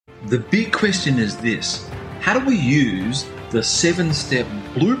The big question is this: how do we use the 7-step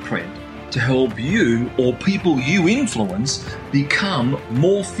blueprint to help you or people you influence become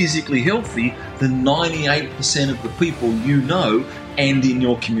more physically healthy than 98% of the people you know and in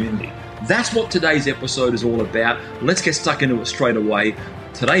your community? That's what today's episode is all about. Let's get stuck into it straight away.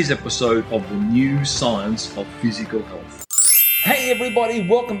 Today's episode of the new science of physical health. Hey everybody,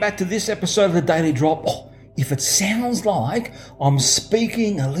 welcome back to this episode of the Daily Drop. If it sounds like I'm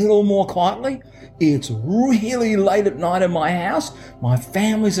speaking a little more quietly, it's really late at night in my house, my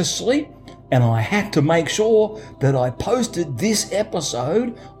family's asleep, and I had to make sure that I posted this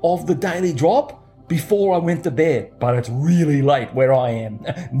episode of the Daily Drop before I went to bed. But it's really late where I am.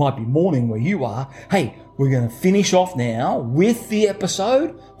 It might be morning where you are. Hey, we're going to finish off now with the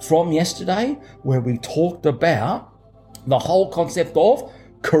episode from yesterday where we talked about the whole concept of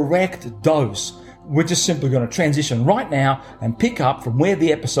correct dose. We're just simply going to transition right now and pick up from where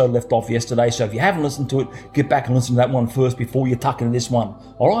the episode left off yesterday. So if you haven't listened to it, get back and listen to that one first before you tuck into this one.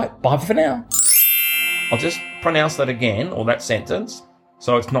 All right, bye for now. I'll just pronounce that again, or that sentence,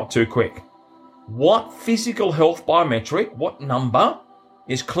 so it's not too quick. What physical health biometric, what number,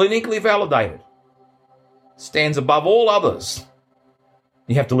 is clinically validated? Stands above all others.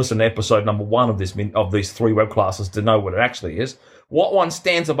 You have to listen to episode number 1 of these 3 web classes to know what it actually is. What one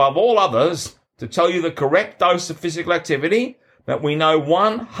stands above all others to tell you the correct dose of physical activity that we know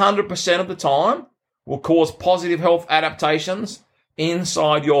 100% of the time will cause positive health adaptations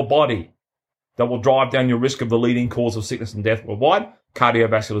inside your body that will drive down your risk of the leading cause of sickness and death worldwide,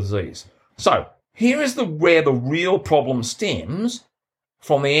 cardiovascular disease. So here is where the real problem stems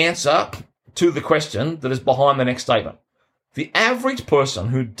from the answer to the question that is behind the next statement. The average person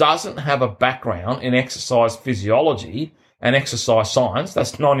who doesn't have a background in exercise physiology and exercise science,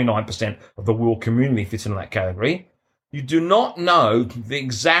 that's 99% of the world community fits into that category, you do not know the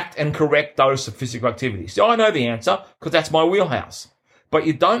exact and correct dose of physical activity. So I know the answer because that's my wheelhouse. But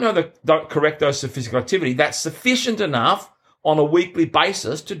you don't know the correct dose of physical activity that's sufficient enough on a weekly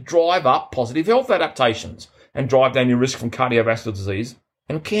basis to drive up positive health adaptations and drive down your risk from cardiovascular disease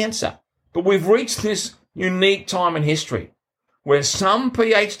and cancer. But we've reached this unique time in history where some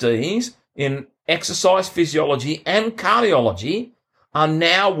PhDs in exercise physiology and cardiology are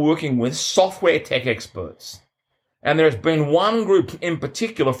now working with software tech experts. And there has been one group in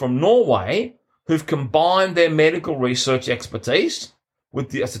particular from Norway who've combined their medical research expertise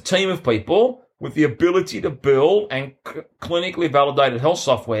as a team of people with the ability to build and clinically validated health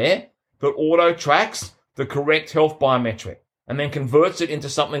software that auto-tracks the correct health biometric and then converts it into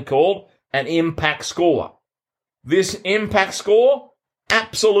something called an impact score. This impact score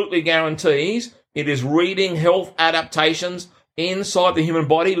absolutely guarantees it is reading health adaptations inside the human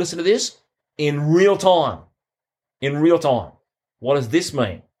body, listen to this, in real time. In real time. What does this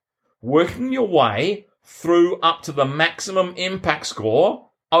mean? Working your way through up to the maximum impact score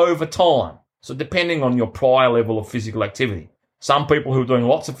over time. So depending on your prior level of physical activity. Some people who are doing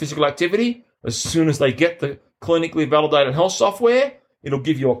lots of physical activity, as soon as they get the clinically validated health software, it'll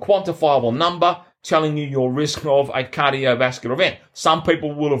give you a quantifiable number telling you your risk of a cardiovascular event. Some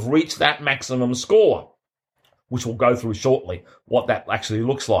people will have reached that maximum score, which we'll go through shortly, what that actually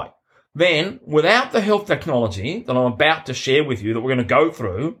looks like. Then, without the health technology that I'm about to share with you that we're going to go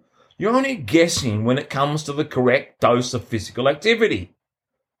through, you're only guessing when it comes to the correct dose of physical activity.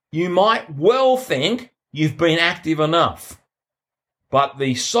 You might well think you've been active enough, but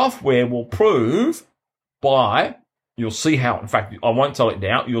the software will prove by, you'll see how, in fact, I won't tell it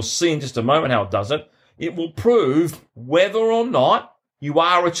now, you'll see in just a moment how it does it. It will prove whether or not you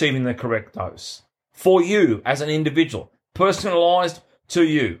are achieving the correct dose for you as an individual, personalized to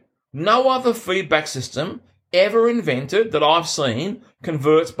you. No other feedback system ever invented that I've seen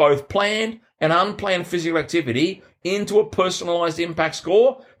converts both planned and unplanned physical activity into a personalized impact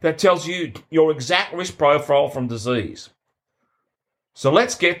score that tells you your exact risk profile from disease. So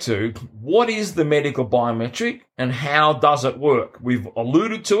let's get to what is the medical biometric and how does it work. We've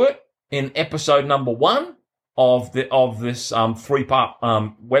alluded to it in episode number 1 of this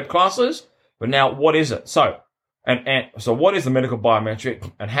 3-part web classes. But now, what is it? So what is the medical biometric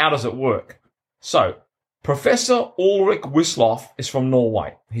and how does it work? So Professor Ulrik Wisloff is from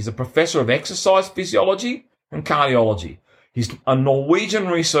Norway. He's a professor of exercise physiology and cardiology. He's a Norwegian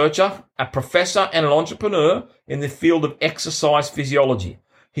researcher, a professor, and an entrepreneur in the field of exercise physiology.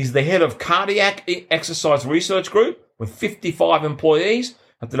 He's the head of Cardiac Exercise Research Group with 55 employees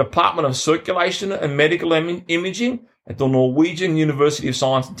at the Department of Circulation and Medical Imaging at the Norwegian University of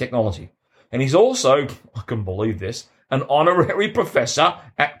Science and Technology. And he's also, I couldn't believe this, an honorary professor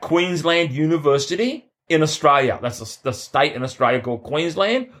at Queensland University in Australia. That's the state in Australia called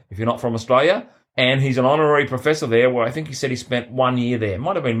Queensland, if you're not from Australia. And he's an honorary professor there, where I think he said he spent 1 year there.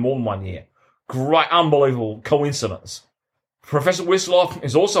 Might have been more than 1 year. Great, unbelievable coincidence. Professor Wisloff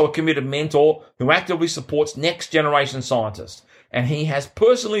is also a committed mentor who actively supports next generation scientists. And he has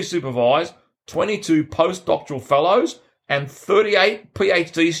personally supervised 22 postdoctoral fellows and 38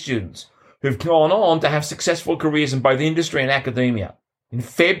 PhD students who've gone on to have successful careers in both industry and academia. In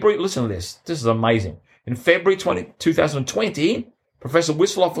February, listen to this. This is amazing. In February 2020, Professor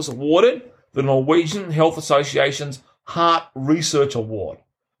Wisloff was awarded the Norwegian Health Association's Heart Research Award.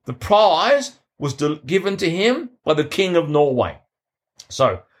 The prize was given to him by the King of Norway.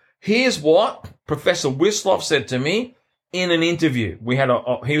 So here's what Professor Wisloff said to me in an interview.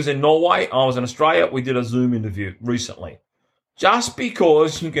 He was in Norway, I was in Australia. We did a Zoom interview recently. Just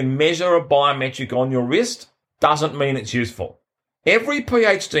because you can measure a biometric on your wrist doesn't mean it's useful. Every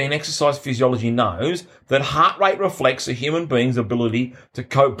PhD in exercise physiology knows that heart rate reflects a human being's ability to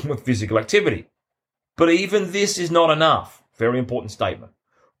cope with physical activity. But even this is not enough. Very important statement.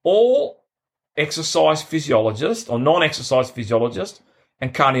 All exercise physiologists or non-exercise physiologists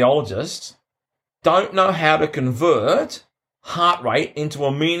and cardiologists don't know how to convert heart rate into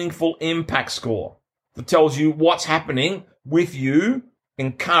a meaningful impact score that tells you what's happening with you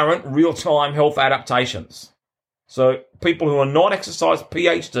in current real-time health adaptations. So people who are not exercise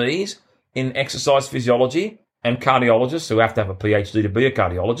PhDs in exercise physiology and cardiologists who have to have a PhD to be a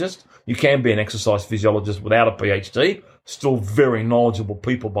cardiologist. You can be an exercise physiologist without a PhD. Still very knowledgeable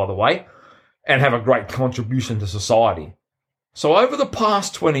people, by the way, and have a great contribution to society. So over the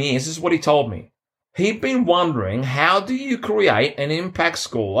past 20 years, this is what he told me. He'd been wondering, how do you create an impact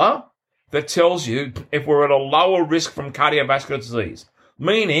score that tells you if we're at a lower risk from cardiovascular disease?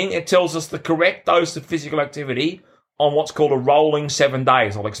 Meaning it tells us the correct dose of physical activity on what's called a rolling 7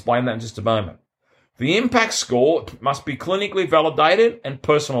 days. I'll explain that in just a moment. The impact score must be clinically validated and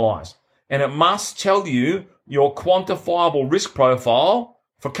personalized, and it must tell you your quantifiable risk profile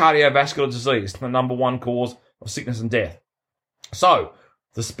for cardiovascular disease, the number one cause of sickness and death. So,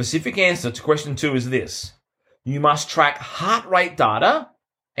 the specific answer to question 2 is this. You must track heart rate data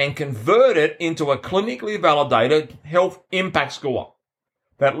and convert it into a clinically validated health impact score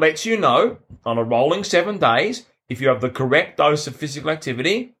that lets you know on a rolling 7 days if you have the correct dose of physical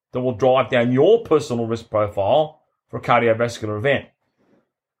activity that will drive down your personal risk profile for a cardiovascular event.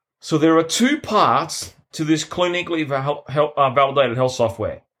 So there are 2 parts to this clinically validated health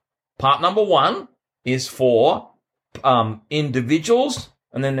software. Part number 1 is for individuals,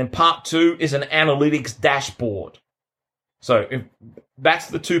 and then part 2 is an analytics dashboard. So that's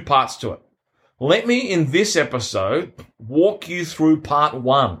the 2 parts to it. Let me, in this episode, walk you through part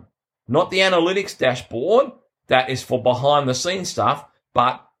 1. Not the analytics dashboard, that is for behind-the-scenes stuff,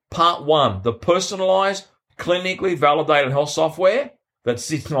 but part 1, the personalized, clinically validated health software that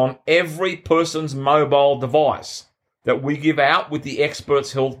sits on every person's mobile device that we give out with the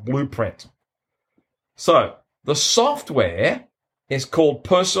Experts Health Blueprint. So, the software is called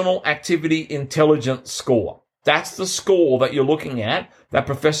Personal Activity Intelligence Score. That's the score that you're looking at that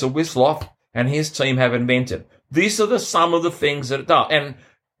Professor Wisloff and his team have invented. These are some of the things that it does. And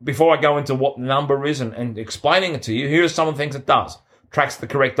before I go into what the number is and explaining it to you, here are some of the things it does. Tracks the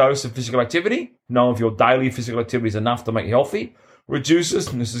correct dose of physical activity. Know if your daily physical activity is enough to make you healthy. Reduces,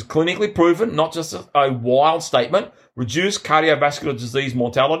 and this is clinically proven, not just a wild statement, reduce cardiovascular disease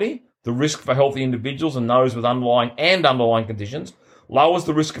mortality, the risk for healthy individuals and those with underlying conditions, lowers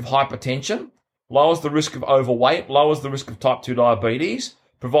the risk of hypertension, lowers the risk of overweight, lowers the risk of type 2 diabetes,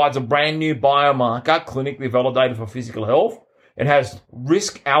 provides a brand new biomarker clinically validated for physical health. It has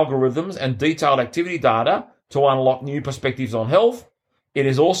risk algorithms and detailed activity data to unlock new perspectives on health. It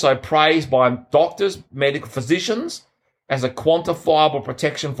is also praised by doctors, medical physicians, as a quantifiable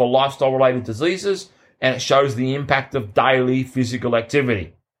protection for lifestyle-related diseases, and it shows the impact of daily physical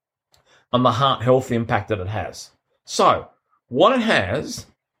activity and the heart health impact that it has. So, what it has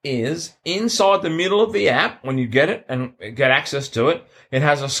is inside the middle of the app, when you get it and get access to it, it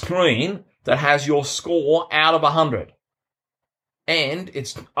has a screen that has your score out of 100. And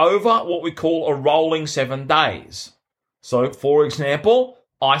it's over what we call a rolling 7 days. So, for example,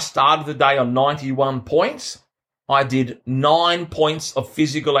 I started the day on 91 points. I did 9 points of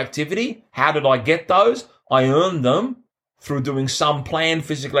physical activity. How did I get those? I earned them through doing some planned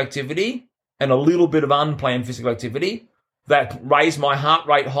physical activity and a little bit of unplanned physical activity that raised my heart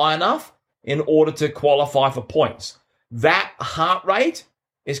rate high enough in order to qualify for points. That heart rate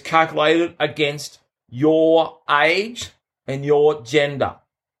is calculated against your age and your gender.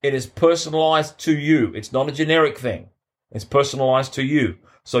 It is personalized to you. It's not a generic thing. It's personalized to you.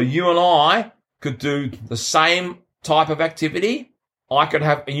 So you and I could do the same type of activity. I could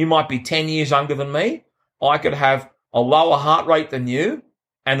have, you might be 10 years younger than me. I could have a lower heart rate than you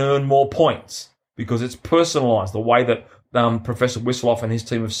and earn more points because it's personalized the way that Professor Wisloff and his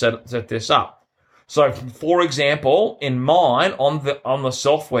team have set this up. So, for example, in mine, on the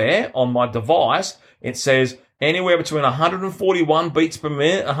software, on my device, it says anywhere between 141 beats per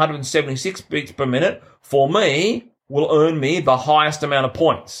minute, 176 beats per minute, for me, will earn me the highest amount of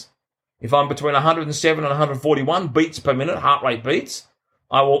points. If I'm between 107 and 141 beats per minute, heart rate beats,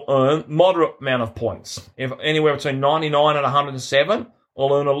 I will earn moderate amount of points. If anywhere between 99 and 107,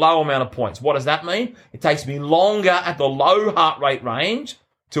 I'll earn a low amount of points. What does that mean? It takes me longer at the low heart rate range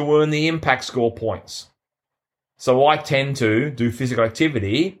to earn the impact score points. So I tend to do physical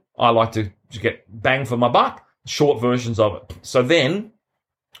activity. I like to get bang for my buck, short versions of it. So then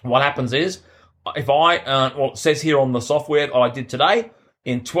what happens is, if it says here on the software that I did today,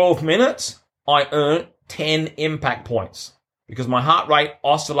 in 12 minutes, I earned 10 impact points because my heart rate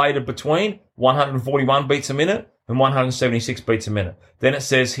oscillated between 141 beats a minute and 176 beats a minute. Then it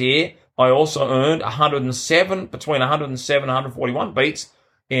says here, I also earned between 107 and 141 beats.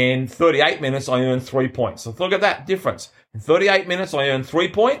 In 38 minutes, I earned 3 points. So look at that difference. In 38 minutes, I earned 3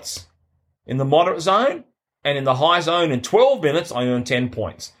 points in the moderate zone, and in the high zone, in 12 minutes, I earned 10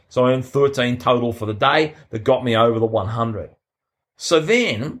 points. So I earned 13 total for the day that got me over the 100. So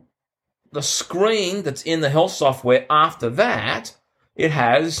then, the screen that's in the health software after that, it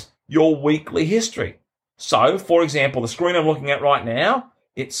has your weekly history. So, for example, the screen I'm looking at right now,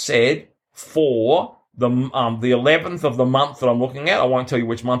 it said for the 11th of the month that I'm looking at, I won't tell you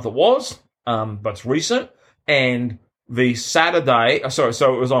which month it was, but it's recent, and the Saturday, so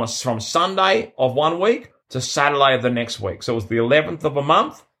it was from Sunday of one week to Saturday of the next week. So it was the 11th of a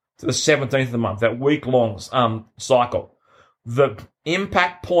month to the 17th of the month, that week-long cycle. The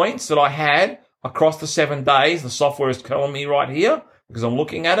impact points that I had across the 7 days, the software is telling me right here, because I'm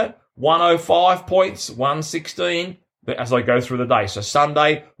looking at it, 105 points, 116, as I go through the day. So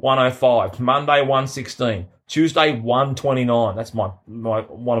Sunday, 105, Monday, 116, Tuesday, 129. That's my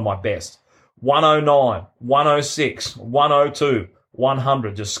one of my best. 109, 106, 102,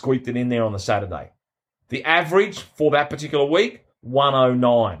 100. Just squeaked it in there on the Saturday. The average for that particular week,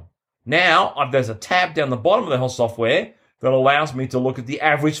 109. Now, there's a tab down the bottom of the health software that allows me to look at the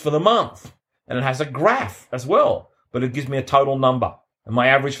average for the month. And it has a graph as well, but it gives me a total number. And my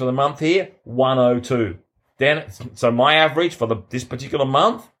average for the month here, 102. So my average for this particular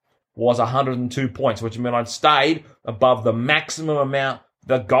month was 102 points, which meant I'd stayed above the maximum amount.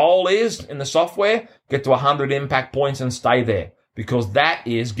 The goal is, in the software, get to 100 impact points and stay there, because that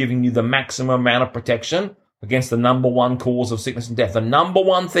is giving you the maximum amount of protection against the number one cause of sickness and death, the number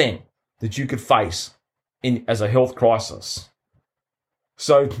one thing that you could face as a health crisis.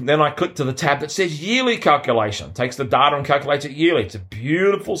 So then I click to the tab that says yearly calculation. Takes the data and calculates it yearly. It's a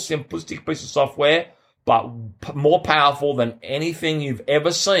beautiful, simplistic piece of software, but more powerful than anything you've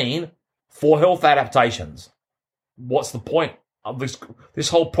ever seen for health adaptations. What's the point of this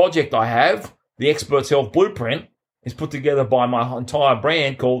whole project I have? The Experts Health Blueprint is put together by my entire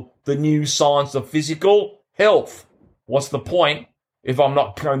brand called The New Science of Physical Health. What's the point if I'm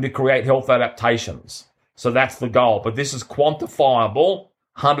not going to create health adaptations? So that's the goal. But this is quantifiable,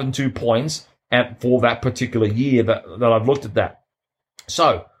 102 points for that particular year that I've looked at that.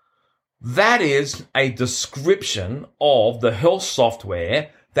 So that is a description of the health software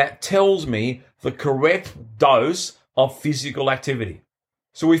that tells me the correct dose of physical activity.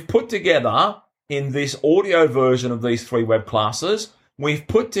 So we've put together, in this audio version of these 3 web classes, we've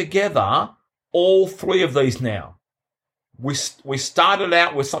put together all 3 of these now. We started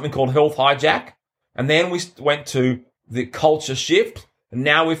out with something called Health Hijack, and then we went to the culture shift, and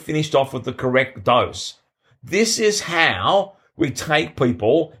now we've finished off with the correct dose. This is how we take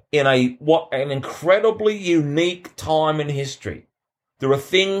people in an incredibly unique time in history. There are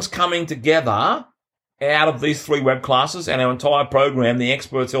things coming together out of these 3 web classes and our entire program, the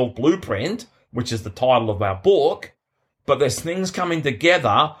Experts Health Blueprint, which is the title of our book, but there's things coming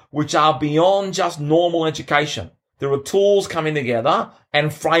together which are beyond just normal education. There are tools coming together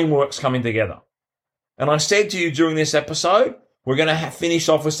and frameworks coming together. And I said to you during this episode, we're going to finish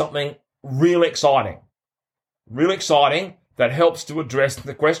off with something real exciting that helps to address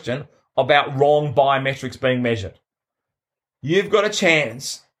the question about wrong biometrics being measured. You've got a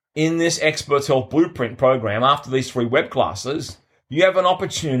chance in this Experts Health Blueprint program, after these 3 web classes, you have an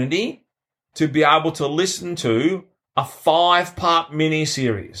opportunity to be able to listen to a 5-part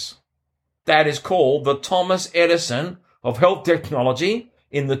mini-series that is called The Thomas Edison of Health Technology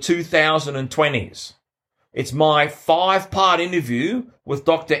in the 2020s. It's my 5-part interview with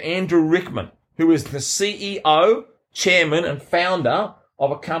Dr. Andrew Rickman, who is the CEO, chairman, and founder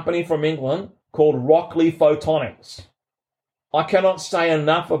of a company from England called Rockley Photonics. I cannot say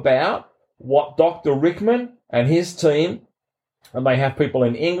enough about what Dr. Rickman and his team, and they have people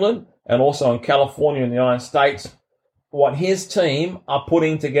in England and also in California in the United States, what his team are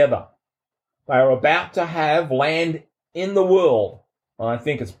putting together. They are about to have land in the world. I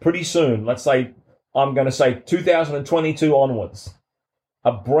think it's pretty soon. Let's say, I'm going to say 2022 onwards.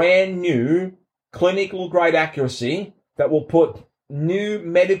 A brand new clinical grade accuracy that will put new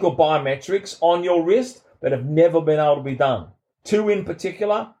medical biometrics on your wrist that have never been able to be done. Two in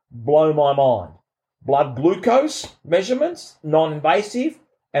particular blow my mind. Blood glucose measurements, non-invasive,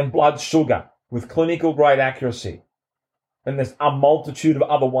 and blood sugar with clinical grade accuracy. And there's a multitude of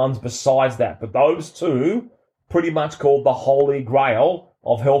other ones besides that. But those two, pretty much called the holy grail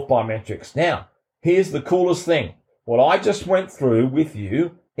of health biometrics. Now, here's the coolest thing. What I just went through with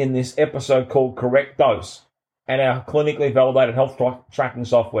you in this episode called Correct Dose and our clinically validated health tracking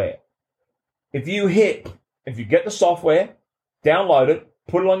software. If you get the software, download it,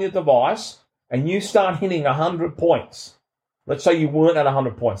 put it on your device, and you start hitting 100 points. Let's say you weren't at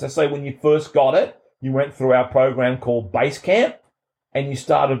 100 points. Let's say when you first got it, you went through our program called Basecamp, and you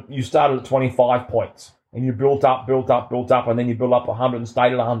started at 25 points. And you built up, and then you built up 100 and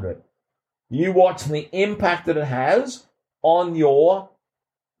stayed at 100. You watch the impact that it has on your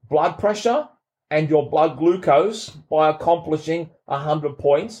blood pressure and your blood glucose by accomplishing 100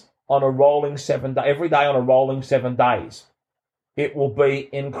 points on a rolling 7 day, every day on a rolling 7 days. It will be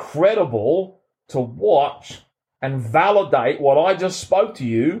incredible to watch and validate what I just spoke to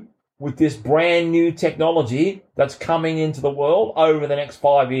you with this brand new technology that's coming into the world over the next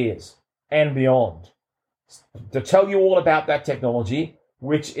 5 years and beyond. To tell you all about that technology,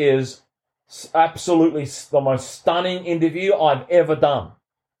 which is absolutely the most stunning interview I've ever done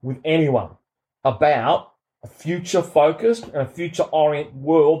with anyone about a future-focused and a future-oriented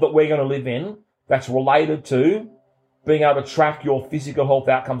world that we're going to live in that's related to being able to track your physical health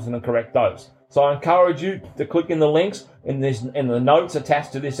outcomes in the correct dose. So I encourage you to click in the links in the notes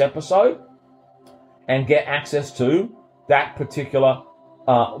attached to this episode and get access to that particular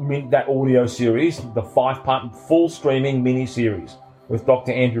that audio series, the 5-part full streaming mini series with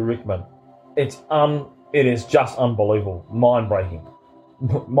Dr. Andrew Rickman. It is just unbelievable, mind-breaking.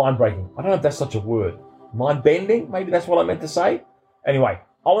 I don't know if that's such a word. Mind-bending, maybe that's what I meant to say. Anyway,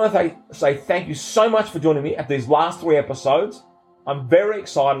 I want to say thank you so much for joining me at these last 3 episodes. I'm very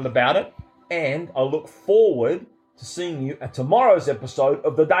excited about it, and I look forward to seeing you at tomorrow's episode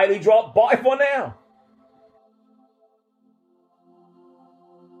of The Daily Drop. Bye for now.